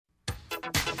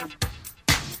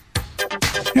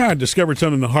Yeah, I discovered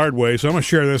something the hard way, so I'm going to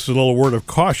share this as a little word of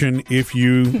caution. If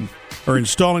you are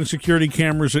installing security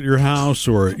cameras at your house,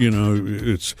 or,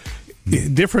 it's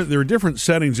different. There are different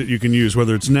settings that you can use,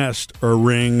 whether it's Nest or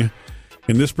Ring.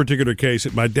 In this particular case,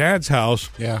 at my dad's house,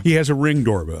 he has a Ring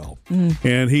doorbell.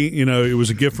 And it was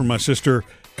a gift from my sister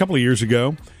a couple of years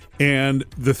ago. And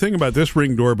the thing about this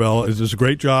Ring doorbell is it's a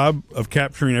great job of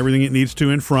capturing everything it needs to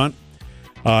in front.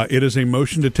 It is a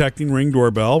motion detecting Ring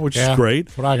doorbell, which is great.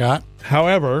 That's what I got.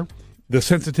 However, the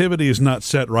sensitivity is not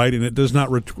set right, and it does not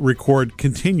record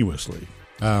continuously.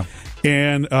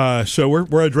 And so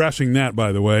we're addressing that,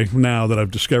 by the way, now that I've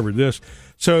discovered this.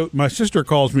 So my sister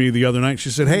calls me the other night.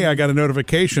 She said, hey, I got a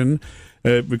notification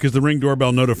because the Ring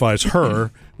doorbell notifies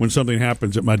her when something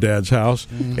happens at my dad's house.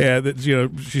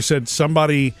 She said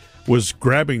somebody was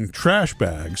grabbing trash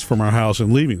bags from our house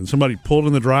and leaving. And somebody pulled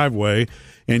in the driveway,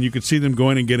 and you could see them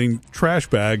going and getting trash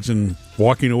bags and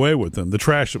walking away with them, the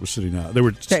trash that was sitting out.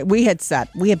 We had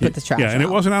put the trash out. Yeah, and it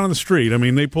wasn't out on the street. I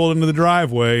mean, they pulled into the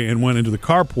driveway and went into the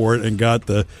carport and got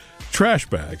the trash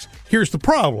bags. Here's the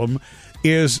problem.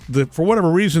 Is that for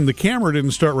whatever reason the camera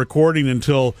didn't start recording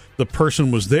until the person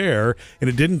was there, and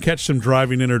it didn't catch them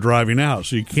driving in or driving out,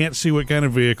 so you can't see what kind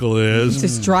of vehicle it is.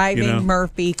 Just driving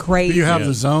Murphy crazy. Do you have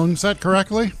the zone set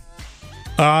correctly?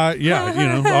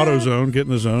 AutoZone, get in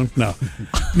the zone.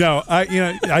 No,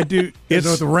 I do. It's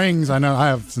with the rings. I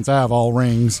know since I have all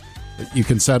rings, you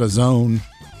can set a zone.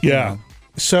 Yeah.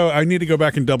 So I need to go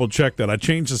back and double check that. I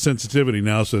changed the sensitivity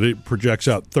now so that it projects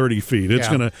out 30 feet. It's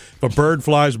gonna, if a bird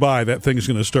flies by, that thing's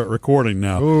gonna start recording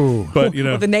now. Ooh. But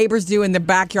what the neighbors do in the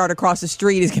backyard across the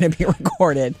street is gonna be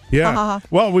recorded. Yeah.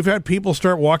 Well, we've had people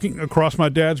start walking across my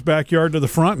dad's backyard to the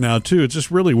front now too. It's just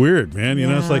really weird, man.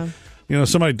 It's like,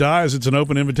 somebody dies, it's an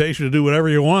open invitation to do whatever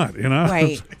you want.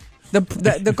 Right.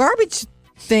 The garbage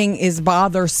thing is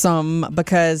bothersome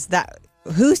because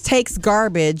who takes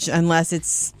garbage unless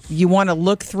it's you want to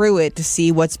look through it to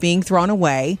see what's being thrown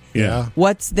away. Yeah.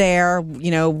 What's there?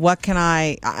 What can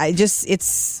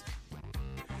it's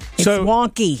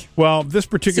wonky. Well, this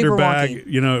particular Super bag,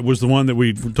 wonky. It was the one that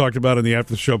we talked about in the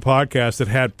After the Show podcast that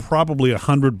had probably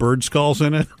 100 bird skulls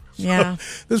in it. Yeah. So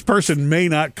this person may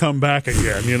not come back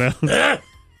again,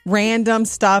 Random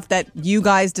stuff that you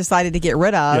guys decided to get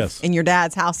rid of in your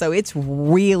dad's house. So it's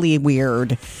really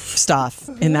weird stuff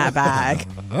in that bag.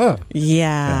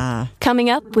 Yeah. Coming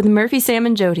up with Murphy, Sam,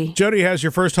 and Jody. Jody has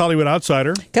your first Hollywood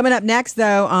Outsider. Coming up next,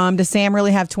 though, does Sam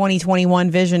really have 20/21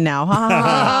 vision now?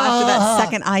 After that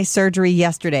second eye surgery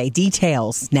yesterday.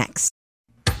 Details next.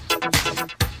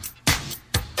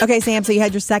 Okay, Sam, so you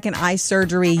had your second eye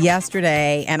surgery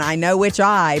yesterday, and I know which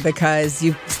eye because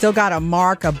you've still got a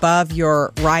mark above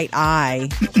your right eye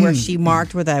where she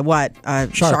marked with a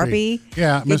Sharpie?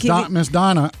 Yeah, Miss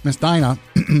Dinah,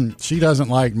 she doesn't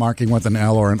like marking with an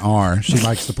L or an R. She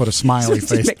likes to put a smiley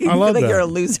face. I love that. You're a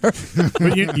loser.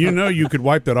 But you could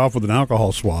wipe that off with an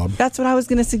alcohol swab. That's what I was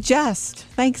going to suggest.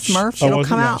 Thanks, Murph. It'll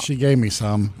come out. She gave me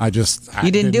some. I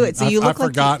didn't do it. So you look I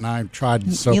forgot, and I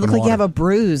tried soap you look and like water. you have a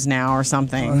bruise now or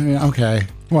something. Okay.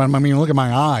 Well, I mean, look at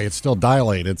my eye. It's still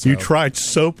dilated. So. You tried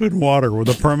soap and water with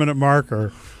a permanent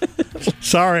marker.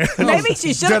 Sorry. Maybe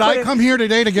she should have Did I come here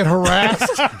today to get harassed?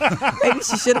 Maybe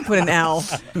she should have put an L.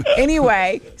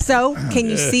 Anyway, so can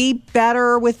you see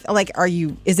better with,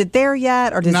 is it there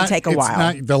yet, or does it take a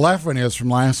while? The left one is from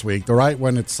last week. The right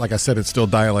one, it's like I said, it's still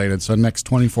dilated. So next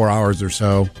 24 hours or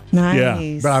so. Nice.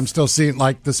 Yeah. But I'm still seeing,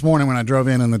 like this morning when I drove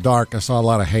in the dark, I saw a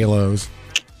lot of halos.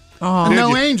 Oh. And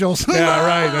no angels. Yeah,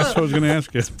 right. That's what I was going to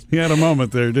ask you. You had a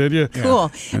moment there, did you?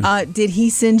 Cool. Did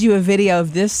he send you a video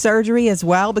of this surgery as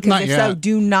well? Because Not if yet. so,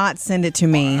 do not send it to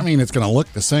me. I mean, it's going to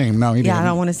look the same. No, he didn't. I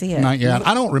don't want to see it. Not yet.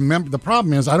 I don't remember. The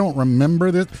problem is I don't remember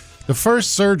the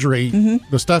first surgery,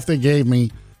 the stuff they gave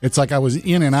me, it's like I was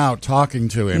in and out talking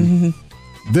to him.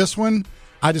 This one,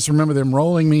 I just remember them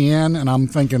rolling me in, and I'm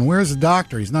thinking, where's the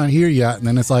doctor? He's not here yet. And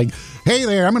then it's like, hey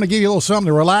there, I'm going to give you a little something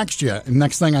to relax you. And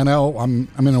next thing I know, I'm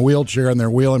in a wheelchair, and they're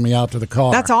wheeling me out to the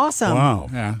car. That's awesome. Wow.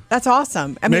 Yeah. That's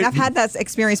awesome. I mean, I've had that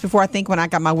experience before, I think, when I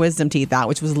got my wisdom teeth out,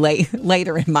 which was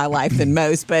later in my life than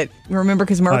most. But remember,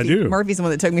 because Murphy's the one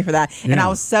that took me for that. Yeah. And I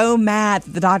was so mad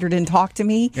that the doctor didn't talk to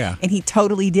me. Yeah. And he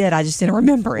totally did. I just didn't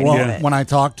remember any of it. When I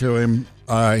talked to him,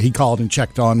 he called and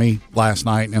checked on me last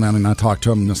night, and then I talked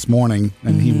to him this morning,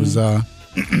 and he was,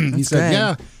 he said, good.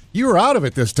 yeah, you were out of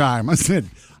it this time. I said,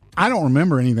 I don't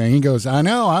remember anything. He goes, I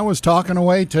know, I was talking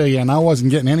away to you, and I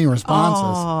wasn't getting any responses.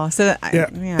 Oh, so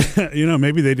yeah.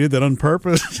 Maybe they did that on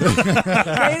purpose.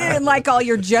 They didn't like all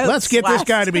your jokes. Let's get this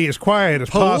guy to be as quiet as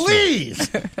possible. Please.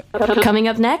 Coming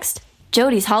up next,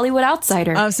 Jody's Hollywood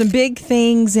Outsider. Some big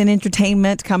things in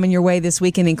entertainment coming your way this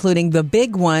weekend, including the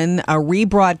big one, a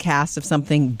rebroadcast of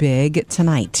something big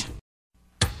tonight.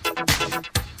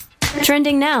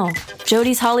 Trending now,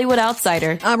 Jody's Hollywood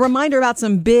Outsider. A reminder about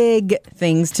some big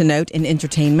things to note in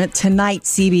entertainment. Tonight,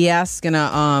 CBS going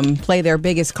to play their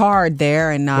biggest card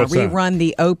there and rerun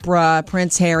the Oprah,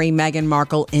 Prince Harry, Meghan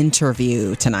Markle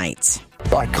interview tonight.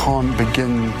 I can't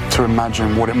begin to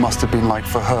imagine what it must have been like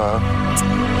for her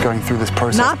going through this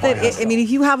process. Not that, if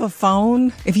you have a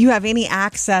phone, if you have any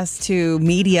access to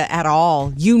media at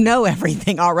all, you know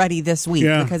everything already this week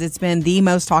because it's been the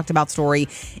most talked about story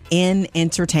in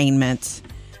entertainment.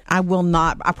 I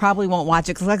probably won't watch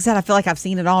it because, like I said, I feel like I've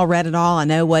seen it all, read it all. I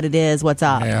know what it is, what's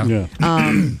up. Yeah.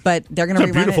 But they're going to rerun it.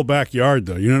 It's a beautiful backyard,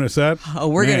 though. You notice that? Oh,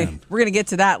 we're gonna get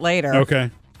to that later.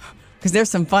 Okay. Because there's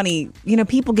some funny,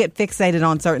 people get fixated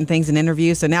on certain things in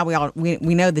interviews. So now we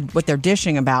know what they're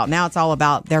dishing about. Now it's all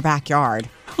about their backyard.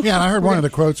 Yeah, and I heard one of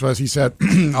the quotes was he said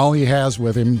all he has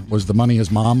with him was the money his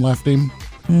mom left him.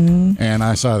 Mm-hmm. And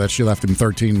I saw that she left him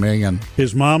 $13 million.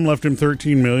 His mom left him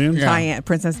 $13 million? Yeah.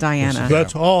 Princess Diana.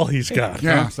 That's all he's got.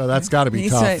 Yeah, so that's got to be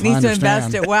tough. Needs to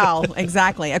invest it well.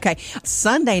 Exactly. Okay.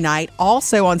 Sunday night,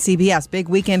 also on CBS, big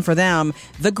weekend for them,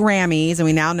 the Grammys, and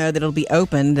we now know that it'll be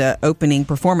open. The opening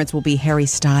performance will be Harry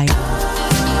Styles.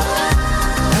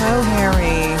 Oh, Harry.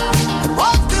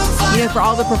 For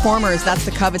all the performers, that's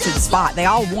the coveted spot. They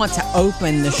all want to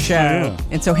open the show. Yeah.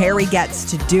 And so Harry gets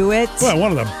to do it. Well,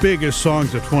 one of the biggest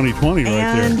songs of 2020 right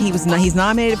there. And he's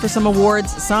nominated for some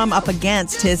awards, some up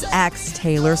against his ex,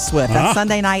 Taylor Swift. That's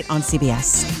Sunday night on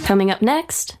CBS. Coming up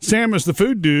next, Sam is the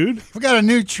food dude. We got a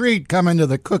new treat coming to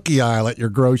the cookie aisle at your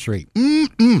grocery.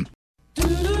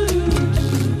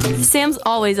 Sam's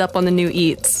always up on the new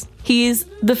eats. He's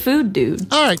the food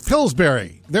dude. All right,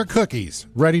 Pillsbury. They're cookies.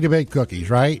 Ready-to-bake cookies,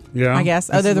 right? Yeah. I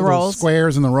guess. Oh, they're the rolls.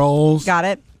 Squares and the rolls. Got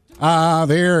it.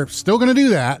 They're still going to do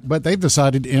that, but they've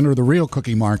decided to enter the real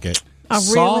cookie market.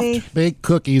 Really? Soft baked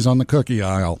cookies on the cookie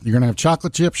aisle. You're going to have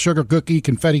chocolate chip, sugar cookie,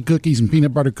 confetti cookies, and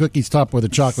peanut butter cookies topped with a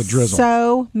chocolate drizzle.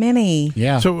 So many.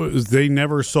 Yeah. So they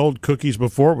never sold cookies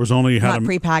before? It was only not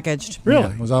prepackaged. Really?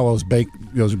 Yeah, it was all those bake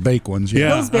ones.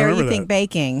 Yeah. Pillsbury, you think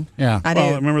baking. Yeah. I do.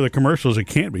 Well, I remember the commercials. It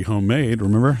can't be homemade,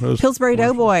 remember? Those Pillsbury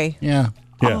Doughboy. Yeah.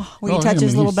 Yeah. Oh, when you touch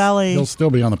his little belly. He'll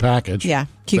still be on the package. Yeah.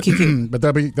 Cute. But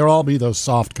they'll all be those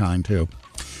soft kind, too.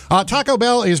 Taco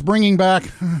Bell is bringing back,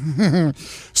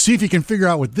 see if you can figure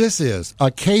out what this is, a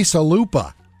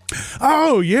quesalupa.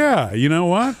 Oh, yeah. You know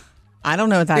what? I don't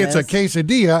know what that is. It's a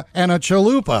quesadilla and a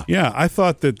chalupa. Yeah, I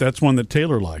thought that's one that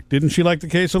Taylor liked. Didn't she like the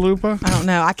quesalupa? I don't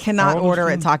know. I cannot order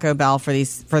at Taco Bell for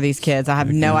these kids. I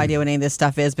have no idea what any of this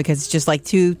stuff is because it's just like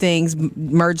two things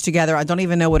merged together. I don't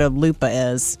even know what a lupa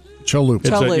is. Chalupa.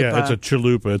 It's a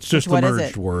chalupa. It's just a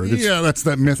merged word. That's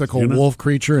that mythical wolf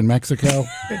creature in Mexico.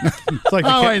 It's like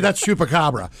that's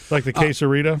chupacabra. Like the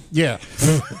quesarito? Yeah.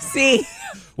 See?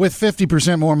 With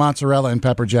 50% more mozzarella and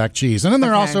pepper jack cheese. And then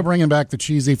they're also bringing back the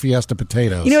cheesy Fiesta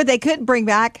potatoes. You know what they could bring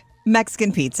back?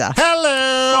 Mexican pizza.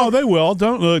 Hello. Oh, they will.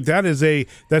 Don't look.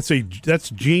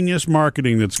 That's genius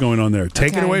marketing that's going on there.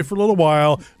 Take it away for a little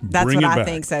while. That's bring what it I back.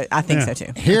 think so. I think so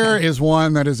too. Here is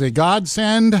one that is a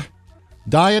godsend.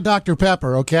 Diet Dr.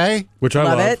 Pepper, okay? Which I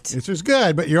love. It. This is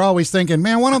good, but you're always thinking,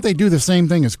 man, why don't they do the same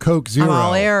thing as Coke Zero? I'm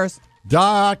all ears.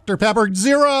 Dr. Pepper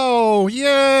Zero!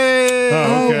 Yay!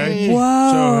 Oh, okay.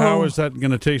 Whoa. So how is that going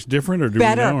to taste different, or do we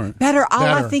know? Better. All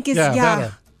I think is,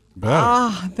 better.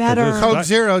 Better. Coke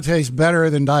Zero tastes better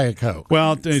than Diet Coke.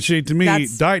 Well, see, to me,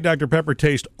 Diet Dr. Pepper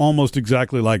tastes almost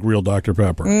exactly like real Dr.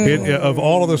 Pepper. Of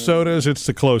all of the sodas, it's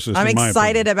the closest. I'm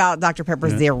excited about Dr. Pepper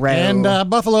Zero. And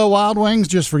Buffalo Wild Wings,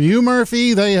 just for you,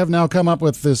 Murphy, they have now come up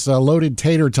with this loaded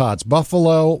tater tots,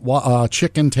 Buffalo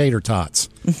chicken tater tots.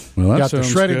 Well, that got the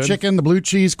shredded chicken, the blue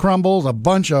cheese crumbles, a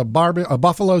bunch of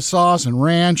buffalo sauce and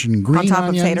ranch and green onions. On top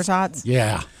of tater tots?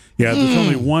 Yeah. Yeah, there's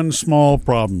only one small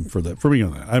problem for me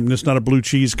on that. I'm just not a blue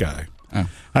cheese guy. Oh.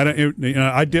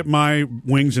 I dip my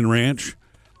wings in ranch,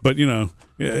 but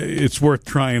it's worth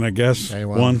trying, I guess. Okay,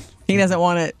 well. One. He doesn't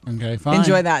want it. Okay, fine.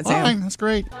 Enjoy that, Sam. Fine, that's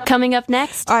great. Coming up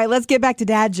next. All right, let's get back to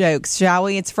dad jokes, shall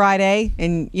we? It's Friday,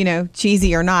 and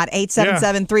cheesy or not,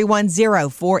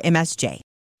 877-310-4MSJ.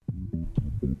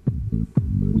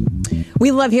 We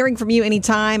love hearing from you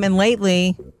anytime, and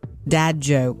lately, dad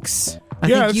jokes. I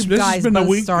think you guys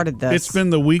both started this. It's been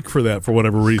the week for that for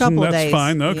whatever reason. Couple That's days.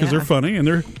 fine though because they're funny and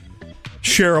they're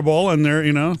shareable, and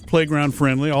they're, playground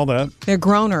friendly, all that. They're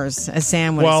groaners, as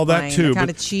Sam would explain. That too. They're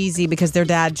kind of cheesy because they're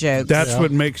dad jokes. That's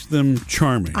what makes them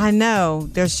charming. I know.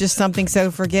 There's just something so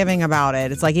forgiving about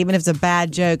it. It's like, even if it's a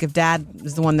bad joke, if dad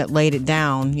is the one that laid it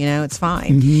down, it's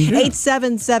fine.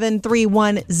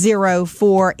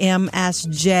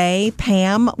 877-310-4MSJ.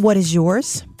 Pam, what is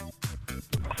yours?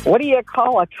 What do you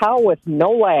call a cow with no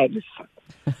legs?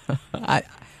 I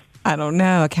don't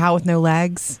know. A cow with no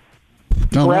legs?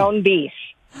 Ground beef.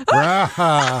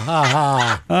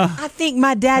 I think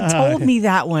my dad told me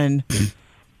that one.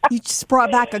 You just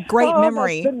brought back a great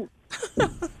memory.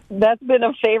 That's been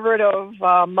a favorite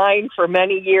of mine for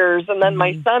many years. And then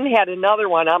my son had another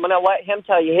one. I'm going to let him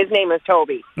tell you. His name is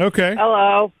Toby. Okay.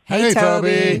 Hello. Hey,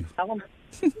 Toby.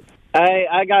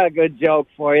 I got a good joke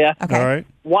for you. Okay. All right.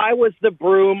 Why was the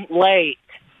broom late?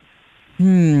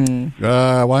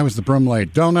 Why was the broom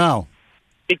late? Don't know.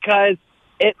 Because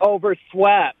it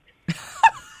overswept.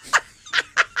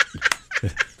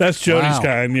 That's Jody's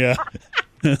kind, yeah.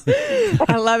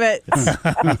 I love it.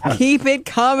 Keep it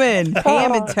coming.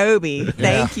 Pam and Toby.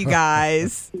 Thank you,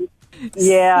 guys.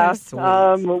 Yeah.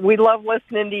 So we love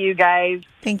listening to you guys.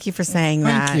 Thank you for saying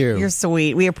that. Thank you. You're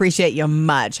sweet. We appreciate you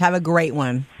much. Have a great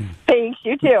one. Thanks.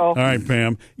 You too. All right,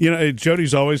 Pam.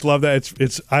 Jody's always loved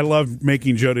that. I love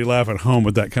making Jody laugh at home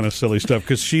with that kind of silly stuff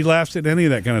because she laughs at any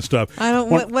of that kind of stuff. I don't.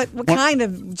 What kind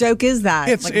of joke is that?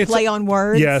 It's play on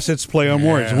words. Yes, it's play on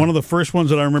words. One of the first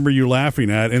ones that I remember you laughing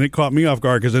at, and it caught me off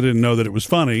guard because I didn't know that it was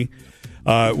funny.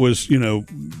 Was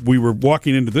we were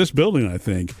walking into this building, I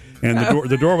think, and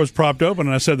the door was propped open,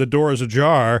 and I said the door is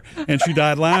ajar, and she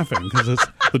died laughing because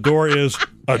the door is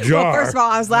ajar. Well, first of all,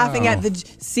 I was laughing at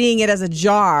seeing it as a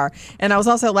jar, and I was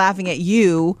also laughing at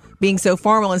you being so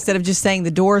formal instead of just saying the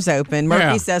door's open.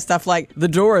 Murphy says stuff like the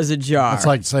door is ajar. It's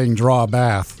like saying draw a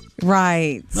bath.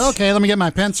 Right. Okay, let me get my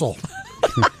pencil.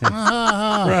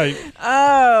 Right.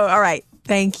 Oh, all right.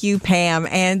 Thank you, Pam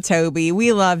and Toby.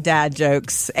 We love dad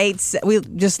jokes.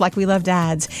 Just like we love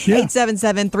dads.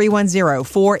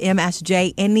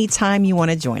 877-310-4MSJ. Anytime you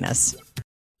want to join us.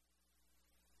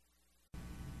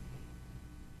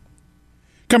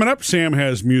 Coming up, Sam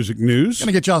has music news. Going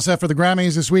to get y'all set for the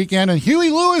Grammys this weekend, and Huey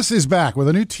Lewis is back with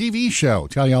a new TV show.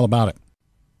 Tell you all about it.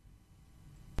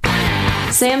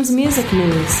 Sam's music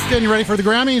news. Getting ready for the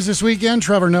Grammys this weekend.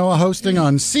 Trevor Noah hosting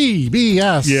on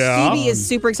CBS. Yeah. Phoebe is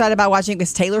super excited about watching it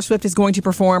because Taylor Swift is going to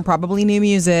perform probably new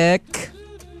music.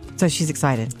 So she's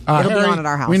excited. It'll be on at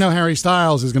our house. We know Harry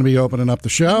Styles is going to be opening up the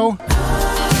show.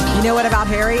 You know what about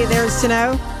Harry there's to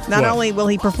know? Not only will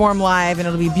he perform live and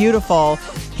it'll be beautiful,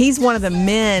 he's one of the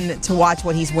men to watch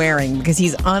what he's wearing because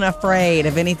he's unafraid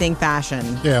of anything fashion.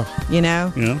 Yeah.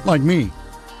 Yeah. Like me.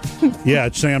 Yeah,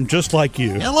 Sam, just like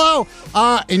you. Hello.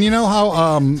 And you know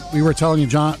how we were telling you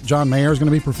John Mayer is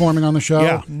going to be performing on the show?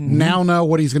 Yeah. Now know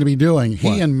what he's going to be doing.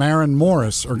 He and Maren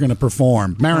Morris are going to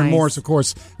perform. Maren Morris, of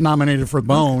course, nominated for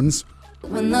Bones.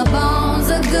 When the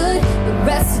bones are good, the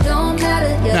rest don't matter.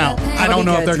 Now, I don't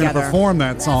know if they're going to perform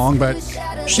that song, but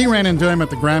she ran into him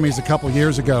at the Grammys a couple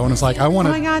years ago and was like, I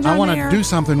want to do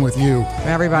something with you.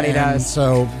 Everybody does.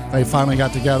 So they finally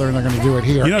got together and they're going to do it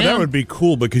here. That would be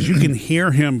cool because you can hear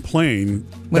him playing.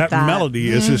 That melody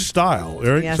is his style,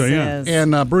 right? Yes, so, it is.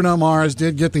 And Bruno Mars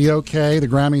did get the okay. The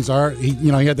Grammys are, he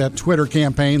had that Twitter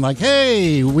campaign like,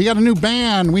 hey, we got a new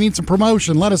band. We need some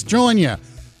promotion. Let us join you.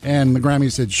 And the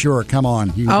Grammys said, sure, come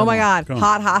on. Oh, my God.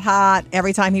 Hot.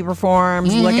 Every time he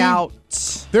performs, look out.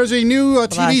 There's a new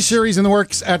TV series in the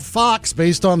works at Fox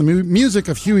based on the music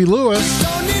of Huey Lewis.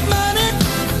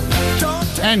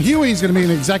 And Huey's going to be an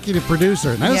executive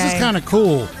producer. Now, this is kind of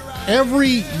cool.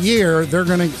 Every year, they're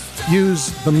going to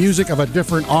use the music of a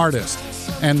different artist.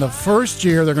 And the first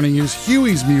year, they're going to use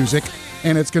Huey's music,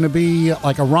 and it's going to be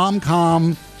like a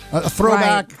rom-com, a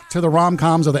throwback to the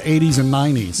rom-coms of the 80s and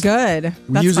 90s. Good.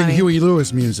 That's using funny. Huey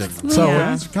Lewis music. So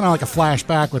it's kind of like a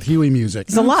flashback with Huey music.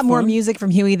 There's a lot more music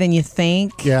from Huey than you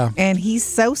think. Yeah. And he's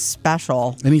so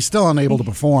special. And he's still unable to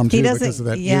perform, too, because of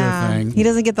that ear thing. He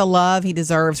doesn't get the love he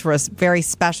deserves for a very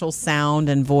special sound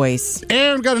and voice.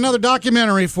 And we've got another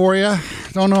documentary for you.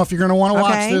 Don't know if you're going to want to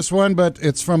watch this one, but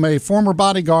it's from a former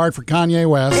bodyguard for Kanye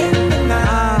West.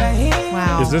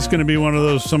 Wow. Is this going to be one of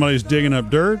those somebody's digging up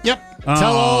dirt? Yep.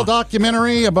 Tell-all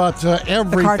documentary about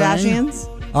everything. The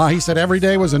Kardashians? He said every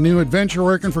day was a new adventure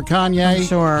working for Kanye. I'm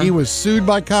sure. He was sued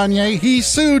by Kanye. He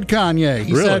sued Kanye.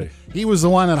 He said He was the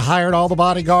one that hired all the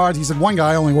bodyguards. He said one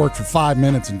guy only worked for 5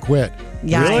 minutes and quit.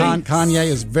 Yeah. Really? Kanye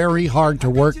is very hard to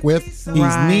work with.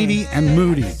 He's needy and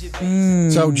moody.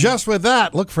 So just with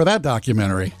that, look for that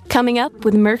documentary. Coming up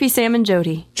with Murphy, Sam, and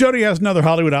Jody. Jody has another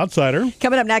Hollywood outsider.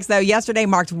 Coming up next, though, yesterday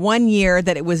marked 1 year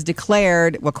that it was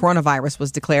declared, coronavirus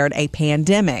was declared a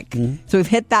pandemic. So we've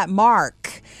hit that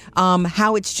mark.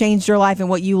 How it's changed your life and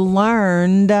what you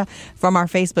learned from our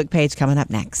Facebook page coming up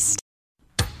next.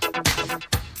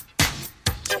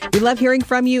 We love hearing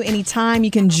from you anytime.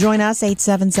 You can join us,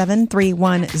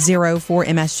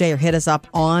 877-3104-MSJ, or hit us up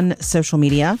on social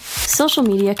media. Social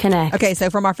Media Connect. Okay, so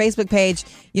from our Facebook page,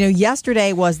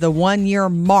 yesterday was the 1 year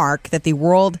mark that the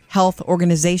World Health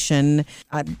Organization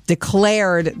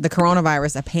declared the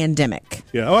coronavirus a pandemic.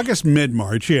 Yeah, I guess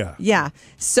mid-March, yeah. Yeah.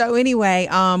 So anyway,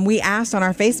 we asked on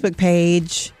our Facebook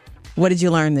page, what did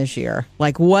you learn this year?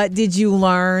 Like, what did you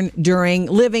learn during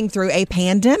living through a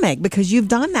pandemic? Because you've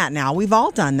done that now. We've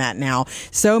all done that now.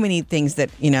 So many things that,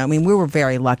 we were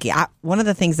very lucky. One of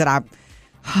the things that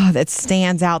that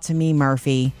stands out to me,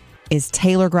 Murphy, is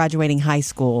Taylor graduating high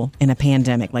school in a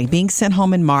pandemic, like being sent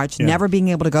home in March, never being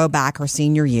able to go back her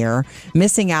senior year,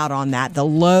 missing out on that, the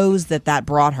lows that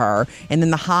brought her, and then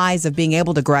the highs of being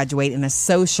able to graduate in a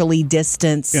socially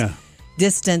distanced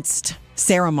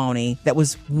ceremony that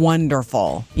was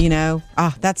wonderful.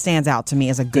 That stands out to me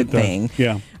as a good thing.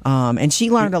 Yeah. And she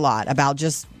learned a lot about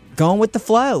just going with the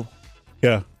flow.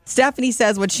 Yeah. Stephanie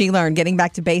says what she learned, getting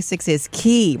back to basics is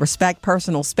key. Respect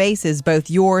personal spaces, both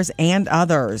yours and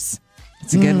others.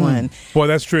 It's a good one. Boy,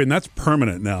 that's true. And that's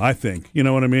permanent now, I think. You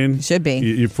know what I mean? It should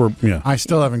be. I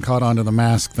still haven't caught on to the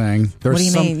mask thing. What do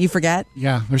you mean? You forget?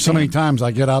 Yeah. There's so many times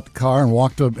I get out the car and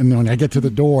and when I get to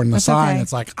the door and the sign,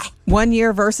 it's like... 1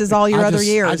 year versus all your other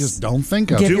years. I just don't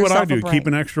think of it. Do what I do. Keep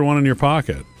an extra one in your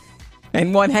pocket.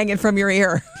 And one hanging from your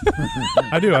ear.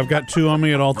 I do. I've got two on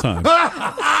me at all times.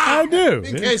 I do.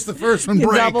 In case the first one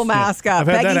breaks. Double mask up. I've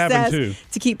had Peggy that happen says too.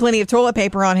 To keep plenty of toilet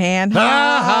paper on hand.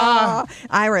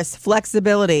 Iris,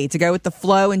 flexibility, to go with the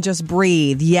flow and just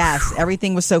breathe. Yes,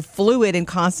 everything was so fluid and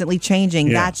constantly changing.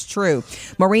 Yeah. That's true.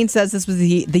 Maureen says this was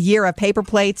the year of paper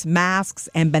plates, masks,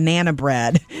 and banana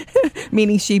bread,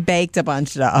 meaning she baked a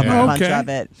bunch of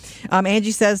it.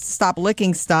 Angie says to stop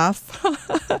licking stuff.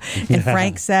 And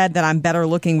Frank said that I'm better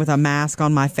looking with a mask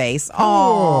on my face.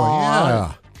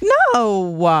 Oh, yeah.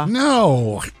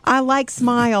 No. I like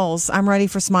smiles. I'm ready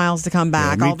for smiles to come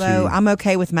back. Yeah, although too. I'm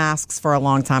okay with masks for a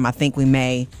long time. I think we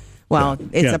may. Well,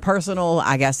 it's a personal,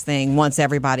 I guess, thing once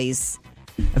everybody's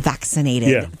vaccinated.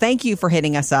 Yeah. Thank you for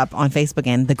hitting us up on Facebook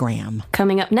and the Gram.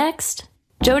 Coming up next,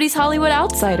 Jody's Hollywood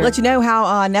Outsider. Let you know how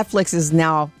Netflix is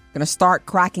now going to start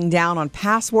cracking down on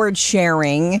password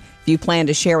sharing if you plan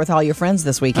to share with all your friends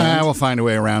this weekend. We'll find a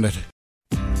way around it.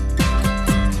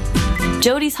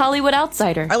 Jody's Hollywood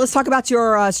Outsider. All right, let's talk about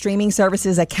your streaming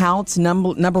services accounts.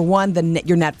 Number one,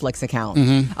 your Netflix account.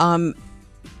 Mm-hmm.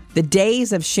 The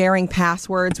days of sharing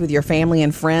passwords with your family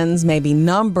and friends may be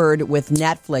numbered with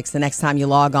Netflix the next time you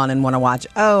log on and want to watch,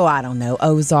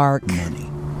 Ozark. Money.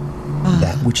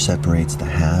 That which separates the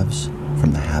haves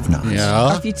from the have-nots.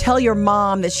 Or if you tell your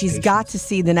mom that she's got to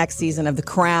see the next season of The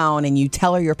Crown and you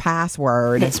tell her your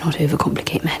password. Let's not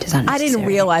overcomplicate matters. I didn't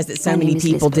realize that so many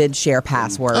people did share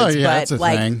passwords. Oh, yeah, but that's a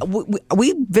thing.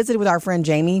 We visited with our friend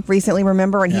Jamie recently,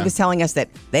 remember? And he was telling us that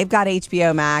they've got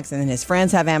HBO Max and then his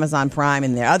friends have Amazon Prime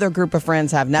and their other group of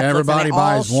friends have Netflix. Everybody and they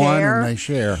buys all one share. and they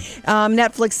share.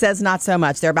 Netflix says not so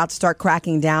much. They're about to start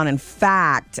cracking down. In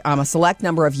fact, a select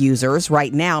number of users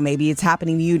right now, maybe it's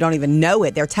happening to you, don't even know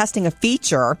it. They're testing a feature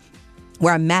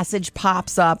where a message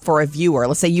pops up for a viewer.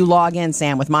 Let's say you log in,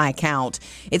 Sam, with my account.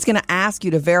 It's going to ask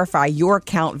you to verify your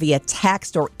account via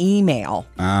text or email.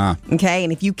 Okay,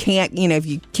 and if you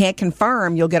can't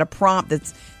confirm, you'll get a prompt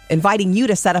that's inviting you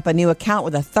to set up a new account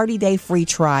with a 30-day free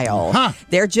trial.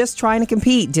 They're just trying to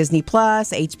compete. Disney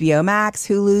Plus, HBO Max,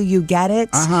 Hulu, you get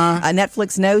it.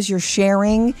 Netflix knows you're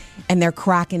sharing, and they're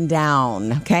cracking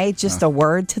down. Okay, just a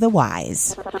word to the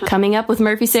wise. Coming up with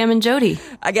Murphy, Sam, and Jody.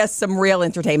 I guess some real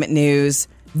entertainment news.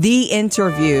 The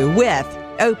Interview with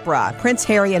Oprah, Prince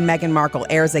Harry, and Meghan Markle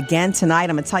airs again tonight.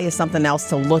 I'm going to tell you something else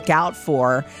to look out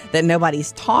for that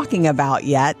nobody's talking about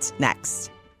yet.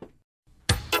 Next.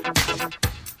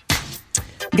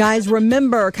 Guys,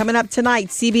 remember, coming up tonight,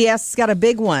 CBS got a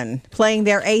big one, playing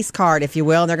their ace card, if you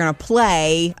will. They're going to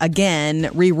play, again,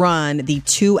 rerun the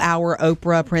 2-hour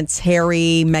Oprah, Prince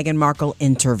Harry, Meghan Markle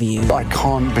interview. I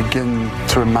can't begin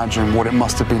to imagine what it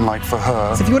must have been like for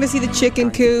her. So if you want to see the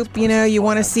chicken coop, you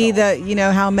want to see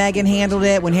how Meghan handled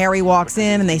it when Harry walks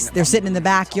in and they're sitting in the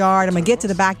backyard. I'm going to get to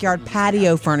the backyard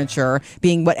patio furniture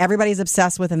being what everybody's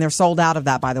obsessed with, and they're sold out of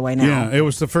that, by the way, now. Yeah, it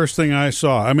was the first thing I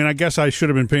saw. I mean, I guess I should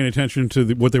have been paying attention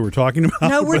to what they were talking about.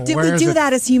 No, we do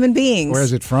that as human beings. Where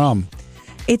is it from?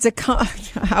 It's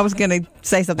I was going to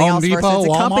say something Home else Depot, first. It's a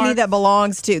Walmart? company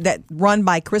that run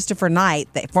by Christopher Knight,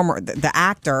 the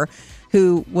actor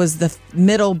who was the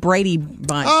middle Brady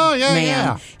Bunch man.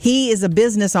 Yeah. He is a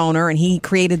business owner, and he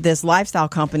created this lifestyle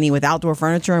company with outdoor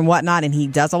furniture and whatnot, and he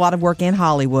does a lot of work in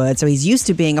Hollywood, so he's used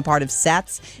to being a part of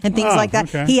sets and things like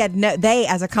that. Okay. They,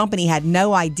 as a company, had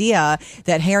no idea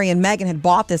that Harry and Meghan had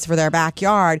bought this for their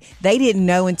backyard. They didn't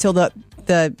know until the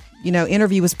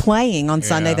interview was playing on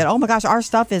Sunday that, oh my gosh, our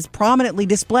stuff is prominently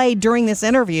displayed during this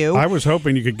interview. I was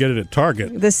hoping you could get it at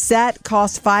Target. The set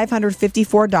cost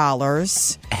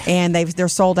 $554, and they're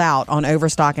sold out on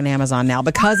Overstock and Amazon now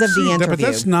because of the interview. But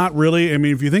that's not really, I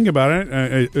mean, if you think about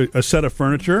it, a set of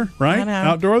furniture, right?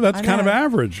 Outdoor, that's kind of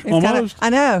average. Almost. I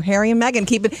know. Harry and Meghan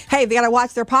keep it. Hey, they got to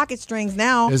watch their pocket strings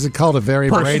now. Is it called a Very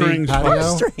Brady patio?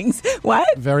 Purse strings.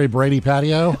 What? Very Brady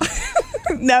patio?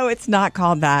 No, it's not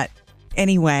called that.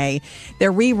 Anyway,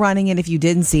 they're rerunning it if you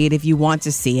didn't see it, if you want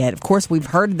to see it. Of course, we've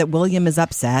heard that William is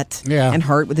upset and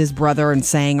hurt with his brother and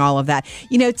saying all of that.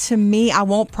 To me, I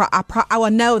won't. I will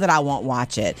know that I won't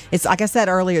watch it. It's like I said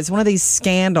earlier, it's one of these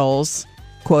scandals,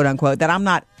 quote unquote, that I'm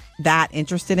not that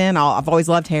interested in. I've always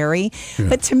loved Harry. Yeah.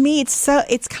 But to me,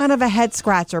 it's kind of a head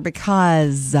scratcher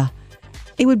because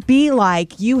it would be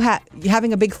like you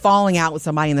having a big falling out with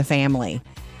somebody in the family.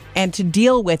 And to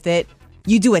deal with it,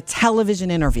 you do a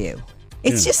television interview.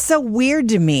 It's just so weird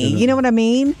to me. You know what I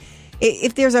mean?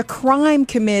 If there's a crime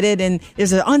committed and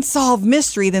there's an unsolved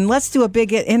mystery, then let's do a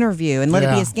big interview and let it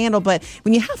be a scandal. But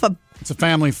when you have it's a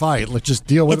family fight. Let's just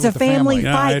deal with it with the family. It's a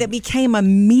family fight that became a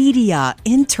media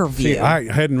interview. See, I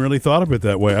hadn't really thought of it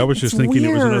that way. I was just thinking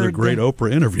it was another great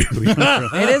Oprah interview.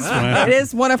 It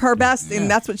is one of her best,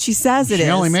 and that's what she says it is.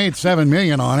 She only made $7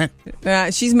 million on it.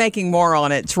 She's making more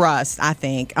on it, trust, I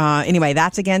think. Anyway,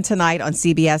 that's again tonight on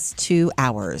CBS 2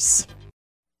 Hours.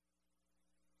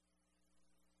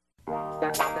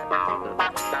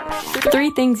 Three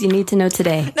things you need to know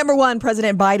today. Number one,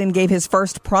 President Biden gave his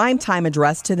first primetime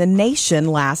address to the nation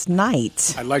last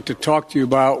night. I'd like to talk to you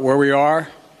about where we are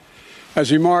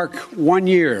as we mark 1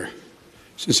 year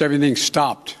since everything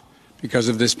stopped because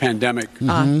of this pandemic.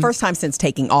 First time since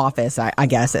taking office, I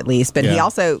guess, at least. But he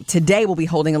also, today, will be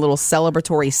holding a little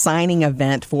celebratory signing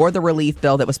event for the relief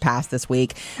bill that was passed this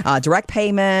week. Direct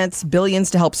payments, billions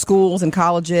to help schools and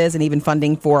colleges, and even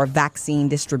funding for vaccine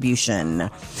distribution.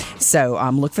 So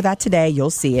look for that today. You'll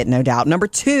see it, no doubt. Number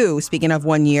two, speaking of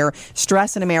 1 year,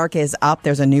 stress in America is up.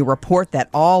 There's a new report that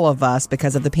all of us,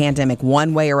 because of the pandemic,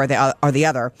 one way or the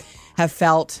other, have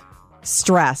felt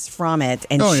stress from it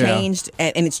and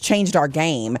and it's changed our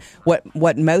game.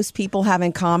 What most people have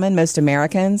in common, most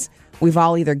Americans, we've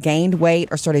all either gained weight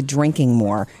or started drinking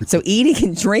more. So eating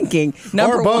and drinking,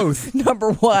 number one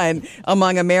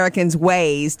among Americans'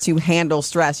 ways to handle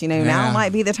stress. Now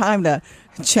might be the time to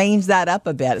change that up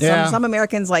a bit. Some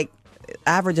Americans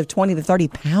average of 20 to 30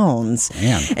 pounds.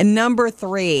 Man. And number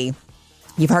three,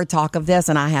 you've heard talk of this,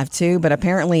 and I have too, but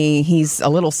apparently he's a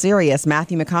little serious.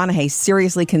 Matthew McConaughey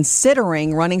seriously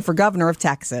considering running for governor of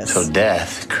Texas. So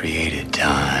death created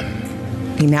time.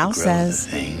 He now says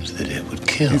the things that it would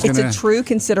kill. It's a true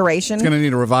consideration. He's going to need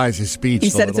to revise his speech. He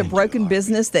said it's a broken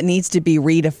business that needs to be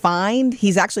redefined.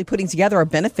 He's actually putting together a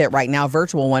benefit right now, a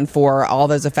virtual one, for all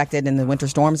those affected in the winter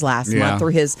storms last month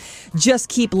through his Just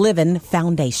Keep Living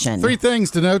Foundation. 3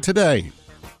 things to know today.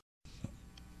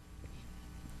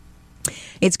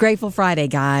 It's Grateful Friday,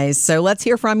 guys. So let's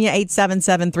hear from you.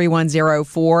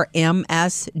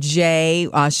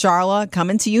 877-310-4MSJ. Charla,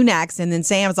 coming to you next. And then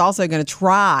Sam's also going to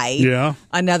try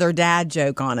another dad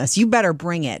joke on us. You better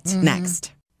bring it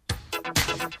next.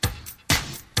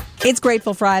 It's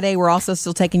Grateful Friday. We're also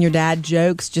still taking your dad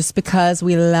jokes just because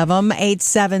we love them.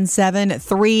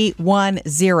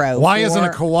 877-310. Why isn't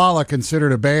a koala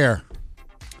considered a bear?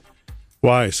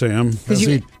 Why, Sam? Because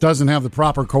he doesn't have the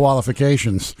proper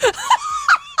qualifications.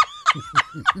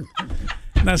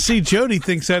 Now, see, Jody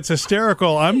thinks that's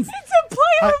hysterical. It's a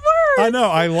play on words. I know.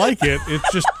 I like it.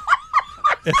 It's just,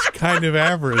 it's kind of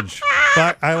average.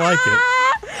 But I like it.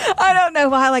 I don't know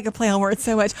why I like to play on words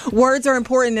so much. Words are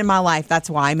important in my life. That's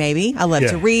why, maybe. I love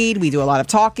to read. We do a lot of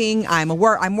talking. I'm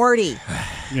wordy.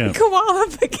 Yeah.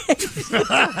 Qualification.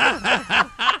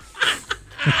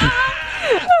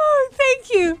 Oh,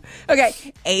 thank you. Okay,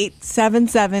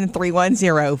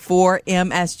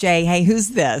 877-310-4MSJ. Hey, who's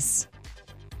this?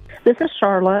 This is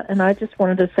Charlotte, and I just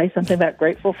wanted to say something about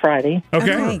Grateful Friday.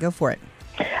 Okay, go for it.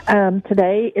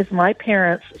 Today is my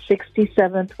parents'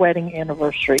 67th wedding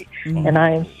anniversary, and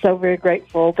I am so very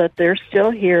grateful that they're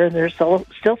still here and they're still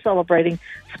celebrating,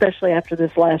 especially after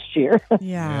this last year.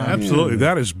 Yeah, absolutely.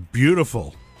 That is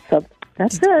beautiful. So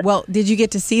that's it. Well, did you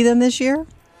get to see them this year?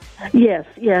 Yes.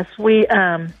 We.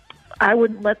 I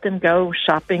wouldn't let them go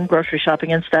shopping, grocery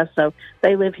shopping and stuff. So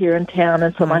they live here in town,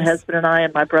 and so my husband and I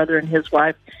and my brother and his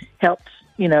wife helped,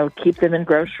 keep them in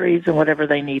groceries and whatever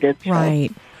they needed. So.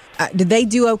 Right. Did they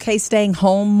do okay staying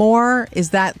home more? Is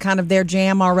that kind of their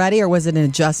jam already, or was it an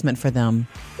adjustment for them?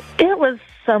 It was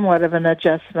somewhat of an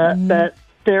adjustment, but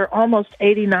they're almost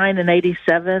 89 and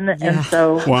 87, and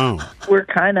so we're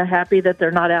kind of happy that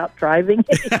they're not out driving.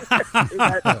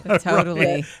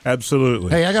 Totally.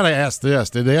 Absolutely. Hey, I got to ask this.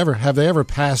 Have they ever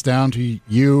passed down to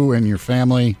you and your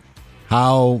family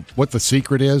what the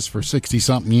secret is for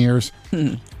 60-something years?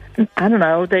 I don't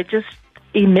know. They just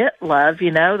emit love,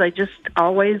 They just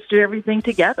always do everything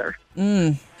together.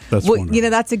 That's wonderful.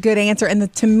 That's a good answer.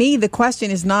 And to me, the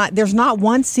question is there's not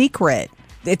one secret.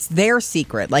 It's their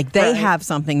secret. Like, they have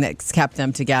something that's kept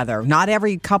them together. Not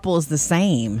every couple is the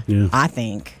same, I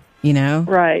think,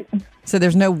 Right. So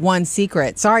there's no one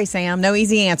secret. Sorry, Sam. No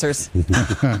easy answers.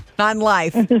 Not in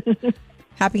life.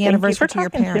 Happy anniversary to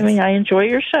your parents. To me. I enjoy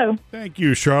your show. Thank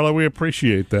you, Charlotte. We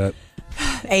appreciate that.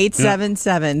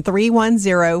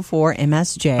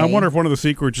 877-310-4MSJ. I wonder if one of the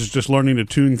secrets is just learning to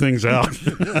tune things out.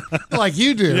 Like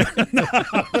you do.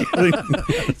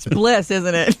 It's bliss,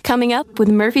 isn't it? Coming up with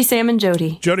Murphy, Sam, and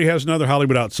Jody. Jody has another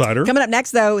Hollywood Outsider. Coming up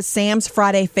next, though, Sam's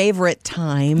Friday favorite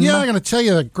time. Yeah, I'm going to tell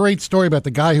you a great story about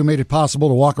the guy who made it possible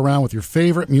to walk around with your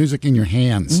favorite music in your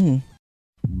hands.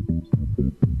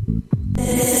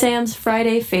 Sam's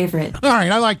Friday favorite. All right,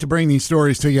 I like to bring these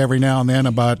stories to you every now and then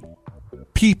about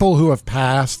people who have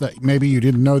passed that maybe you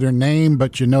didn't know their name,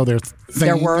 but you know their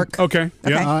their work. Okay.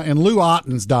 Yeah. And Lou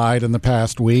Ottens died in the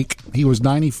past week. He was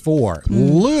 94.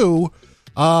 Lou,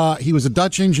 he was a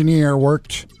Dutch engineer,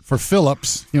 worked for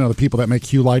Philips, the people that make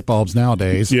Hue light bulbs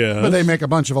nowadays. Yeah. But they make a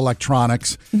bunch of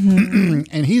electronics.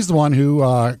 And he's the one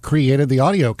who created the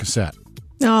audio cassette.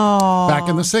 Oh, back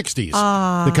in the 60s.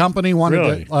 The company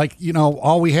wanted to,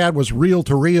 all we had was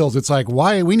reel-to-reels. It's like,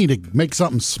 why we need to make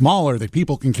something smaller that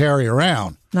people can carry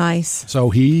around. Nice.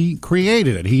 So he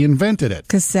created it. He invented it.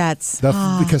 Cassettes. The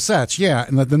cassettes, yeah.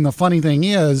 And then the funny thing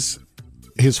is,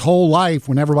 his whole life,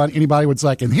 when anybody was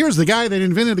like, and here's the guy that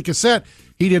invented the cassette,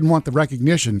 he didn't want the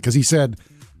recognition because he said,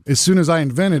 as soon as I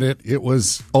invented it, it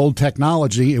was old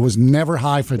technology. It was never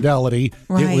high fidelity.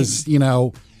 Right. It was,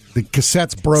 the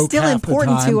cassettes broke still half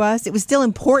important the time. to us. It was still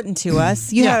important to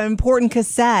us. You had an important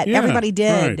cassette. Yeah, Everybody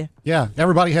did. right. Yeah,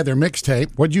 everybody had their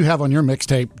mixtape. What'd you have on your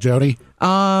mixtape, Jody?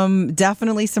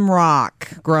 Definitely some rock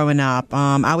growing up.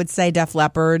 I would say Def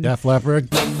Leppard. Def Leppard.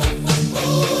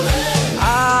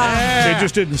 It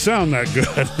just didn't sound that good.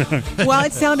 Well,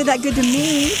 it sounded that good to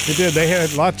me. It did. They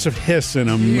had lots of hiss in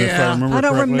them, if I remember I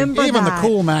don't correctly. remember Even that. the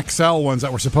cool Maxell ones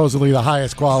that were supposedly the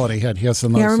highest quality had hiss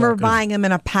in those Yeah, I remember suckers. buying them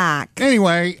in a pack.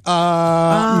 Anyway,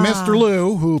 Mr.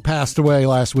 Lou, who passed away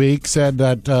last week, said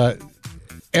that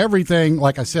everything,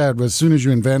 like I said, as soon as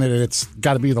you invented it, it's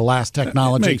got to be the last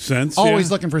technology. Makes sense, Always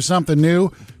yeah. looking for something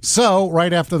new. So,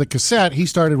 right after the cassette, he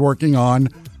started working on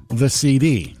the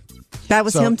CD. That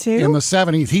was him too? In the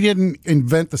 70s. He didn't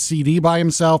invent the CD by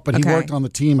himself, but he Okay. worked on the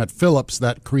team at Philips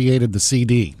that created the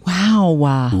CD.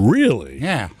 Wow. Really?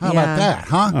 Yeah, how about that,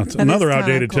 huh? That's another is kinda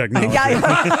outdated cool. technology.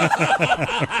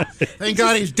 Thank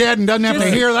God he's dead and doesn't have to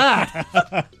hear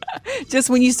that. Just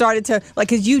when you started to,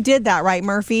 because you did that, right,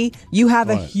 Murphy? You have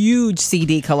a huge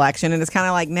CD collection, and it's kind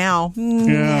of like now,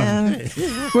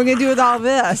 we're going to do with all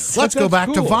this. Let's go back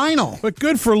to cool. vinyl. But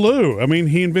good for Lou. I mean,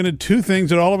 he invented two things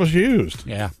that all of us used.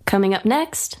 Yeah. Coming up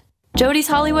next, Jody's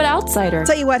Hollywood Outsider.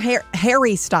 Tell you what,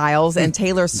 Harry Styles and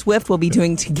Taylor Swift will be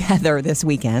doing together this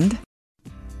weekend.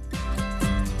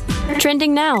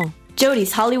 Trending now,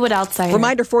 Jody's Hollywood Outsider.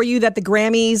 Reminder for you that the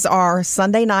Grammys are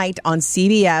Sunday night on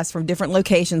CBS from different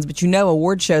locations, but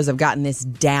award shows have gotten this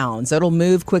down, so it'll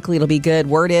move quickly. It'll be good.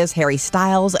 Word is Harry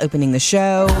Styles opening the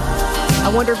show.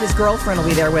 I wonder if his girlfriend will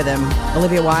be there with him,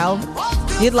 Olivia Wilde.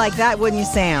 You'd like that, wouldn't you,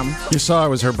 Sam? You saw it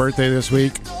was her birthday this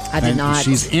week. I did not.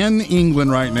 She's in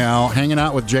England right now, hanging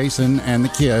out with Jason and the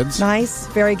kids. Nice.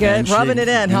 Very good. Rubbing it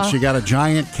in, huh? And she got a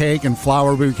giant cake and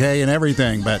flower bouquet and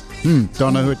everything, but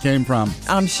don't know who it came from.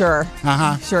 I'm sure.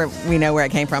 Uh-huh. Sure we know where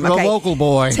it came from. The local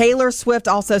boy. Taylor Swift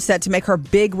also set to make her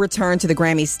big return to the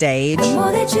Grammy stage. The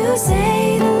more that you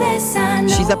say, the less I know.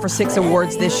 She's up for 6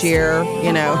 awards this year,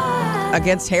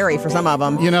 against Harry for some of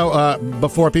them.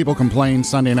 Before people complained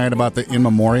Sunday night about the In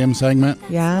Memoriam segment,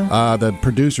 the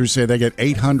producers say they get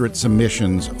 800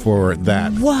 submissions for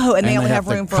that. Whoa, and they only have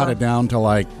room to cut it down to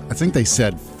I think they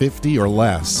said 50 or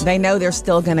less. They know they're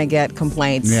still going to get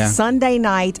complaints. Yeah. Sunday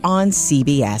night on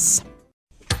CBS.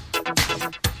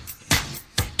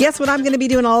 Guess what I'm going to be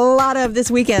doing a lot of this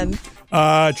weekend?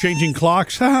 Changing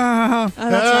clocks. That's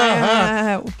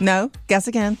right. No, guess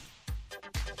again.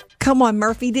 Come on,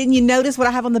 Murphy. Didn't you notice what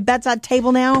I have on the bedside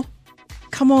table now?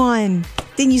 Come on.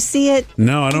 Didn't you see it?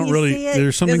 No, I don't really.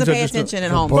 There's something that pay attention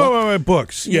at home. Wait,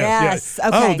 books. Yes. Okay.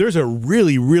 Oh, there's a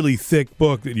really, really thick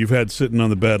book that you've had sitting on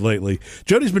the bed lately.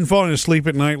 Jody's been falling asleep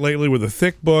at night lately with a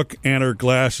thick book and her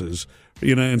glasses.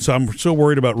 And so I'm so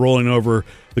worried about rolling over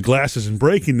the glasses and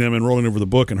breaking them and rolling over the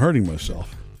book and hurting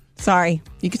myself. Sorry.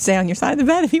 You could stay on your side of the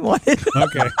bed if you wanted.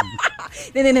 Okay.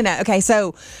 No. Okay,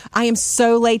 so I am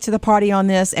so late to the party on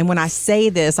this, and when I say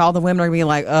this, all the women are going to be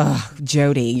like, ugh,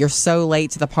 Jody, you're so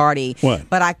late to the party. What?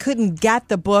 But I couldn't get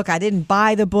the book. I didn't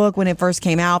buy the book when it first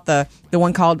came out, the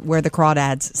one called Where the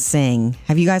Crawdads Sing.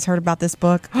 Have you guys heard about this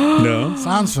book? No.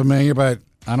 Sounds familiar, but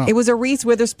I don't. It was a Reese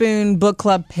Witherspoon book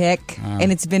club pick,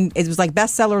 and it was like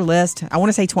bestseller list. I want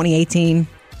to say 2018,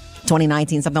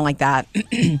 2019, something like that.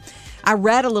 I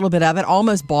read a little bit of it,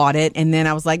 almost bought it, and then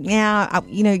I was like,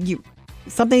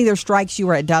 something either strikes you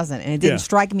or it doesn't. And it didn't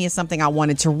strike me as something I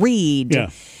wanted to read.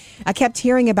 Yeah. I kept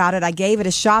hearing about it. I gave it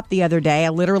a shot the other day. I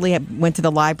literally went to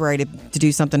the library to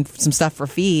do some stuff for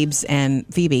Phoebe, and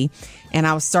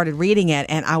I started reading it,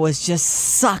 and I was just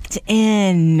sucked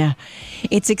in.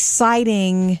 It's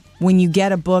exciting when you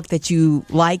get a book that you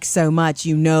like so much,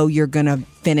 you're going to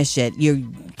finish it.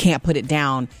 You can't put it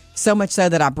down. So much so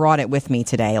that I brought it with me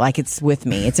today. Like, it's with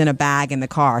me. It's in a bag in the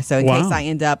car. So in case I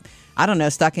end up, I don't know,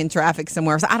 stuck in traffic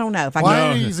somewhere. So I don't know if I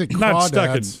Why is it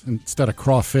crawdads instead of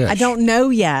crawfish? I don't know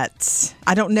yet. It's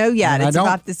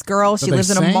about this girl. She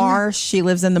lives in a marsh. She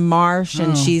lives in the marsh,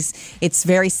 and it's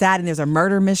very sad. And there's a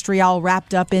murder mystery all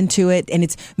wrapped up into it. And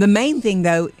it's the main thing,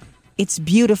 though. It's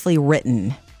beautifully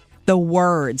written. The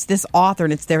words, this author,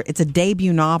 and it's a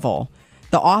debut novel.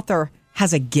 The author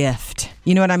has a gift.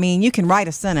 You know what I mean? You can write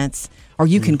a sentence, or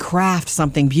you can craft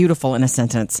something beautiful in a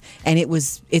sentence, and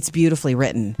it's beautifully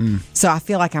written. So I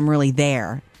feel like I'm really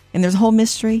there. And there's a whole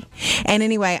mystery. And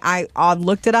anyway, I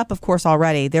looked it up, of course,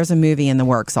 already. There's a movie in the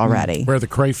works already. Where the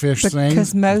crayfish sing?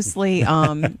 Because mostly,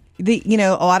 a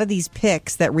lot of these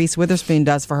picks that Reese Witherspoon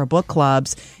does for her book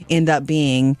clubs end up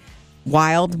being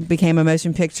Wild became a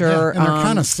motion picture. Yeah, and they're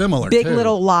kind of similar. Big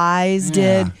Little Lies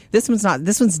did. This one's not.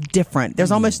 This one's different.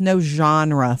 There's almost no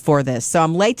genre for this. So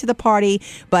I'm late to the party,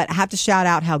 but I have to shout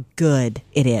out how good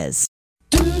it is.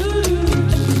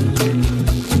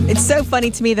 It's so funny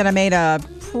to me that I made I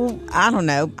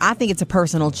think it's a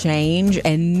personal change,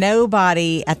 and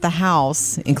nobody at the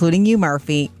house, including you,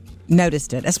 Murphy,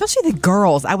 noticed it, especially the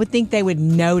girls. I would think they would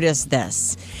notice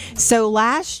this. So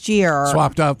last year,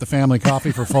 swapped out the family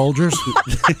coffee for Folgers.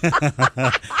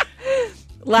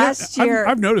 Last year,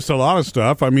 I've noticed a lot of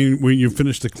stuff. I mean, when you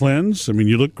finished the cleanse,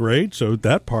 you look great. So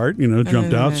that part,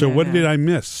 jumped out. So what did I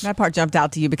miss? That part jumped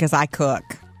out to you because I cook,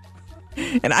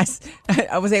 and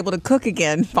I was able to cook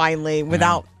again finally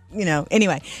without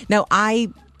Anyway, no,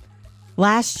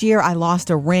 Last year, I lost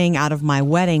a ring out of my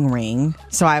wedding ring,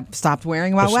 so I stopped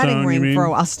wearing my wedding ring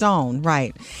for a stone,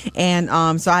 right? And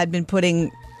so I had been putting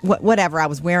whatever. I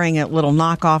was wearing a little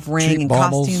knockoff ring cheap and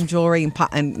baubles. Costume jewelry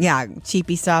and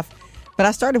cheapy stuff. But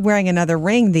I started wearing another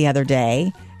ring the other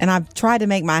day, and I've tried to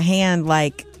make my hand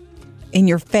like in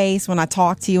your face when I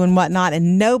talk to you and whatnot,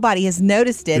 and nobody has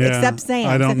noticed it except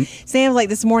Sam. Sam's like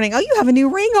this morning, "Oh, you have a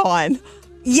new ring on."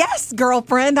 Yes,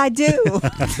 girlfriend, I do.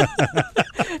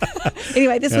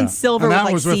 Anyway, this one's silver and that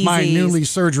with was with my newly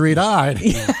surgeryed eye.